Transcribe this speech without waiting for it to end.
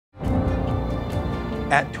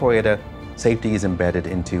At Toyota, safety is embedded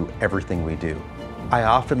into everything we do. I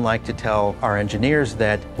often like to tell our engineers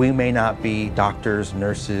that we may not be doctors,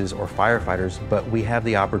 nurses, or firefighters, but we have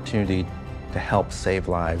the opportunity to help save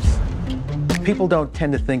lives. People don't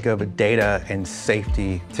tend to think of data and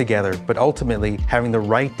safety together, but ultimately having the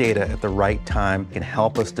right data at the right time can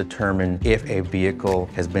help us determine if a vehicle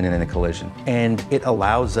has been in a collision. And it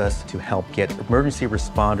allows us to help get emergency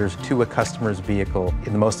responders to a customer's vehicle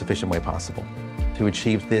in the most efficient way possible. To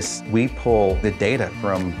achieve this, we pull the data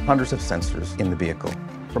from hundreds of sensors in the vehicle,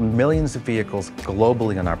 from millions of vehicles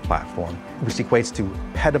globally on our platform, which equates to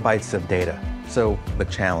petabytes of data. So the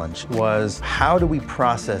challenge was, how do we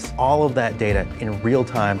process all of that data in real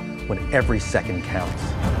time when every second counts?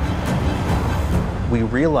 We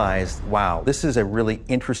realized, wow, this is a really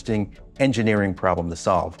interesting engineering problem to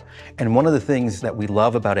solve. And one of the things that we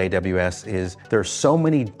love about AWS is there are so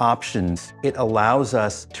many options. It allows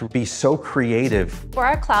us to be so creative. For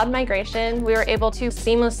our cloud migration, we were able to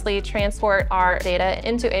seamlessly transport our data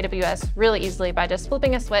into AWS really easily by just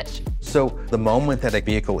flipping a switch. So the moment that a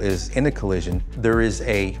vehicle is in a collision, there is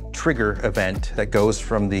a trigger event that goes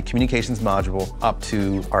from the communications module up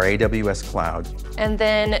to our AWS cloud. And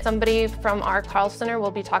then somebody from our call center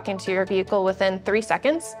will be talking to your vehicle within 3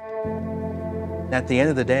 seconds. At the end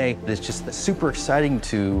of the day, it's just super exciting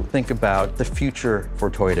to think about the future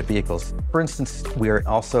for Toyota vehicles. For instance, we are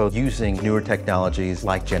also using newer technologies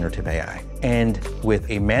like generative AI. And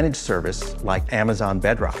with a managed service like Amazon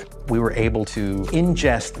Bedrock, we were able to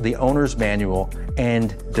ingest the owner's manual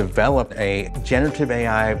and develop a generative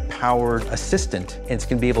AI-powered assistant. And it's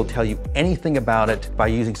going to be able to tell you anything about it by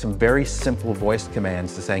using some very simple voice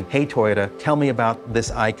commands to saying, "Hey Toyota, tell me about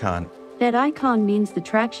this icon." That icon means the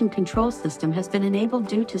traction control system has been enabled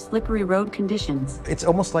due to slippery road conditions. It's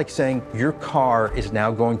almost like saying your car is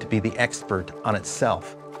now going to be the expert on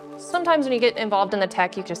itself. Sometimes when you get involved in the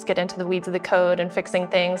tech, you just get into the weeds of the code and fixing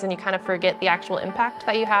things, and you kind of forget the actual impact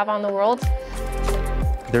that you have on the world.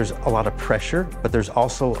 There's a lot of pressure, but there's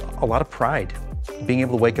also a lot of pride. Being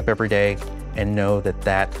able to wake up every day and know that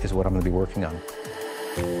that is what I'm going to be working on.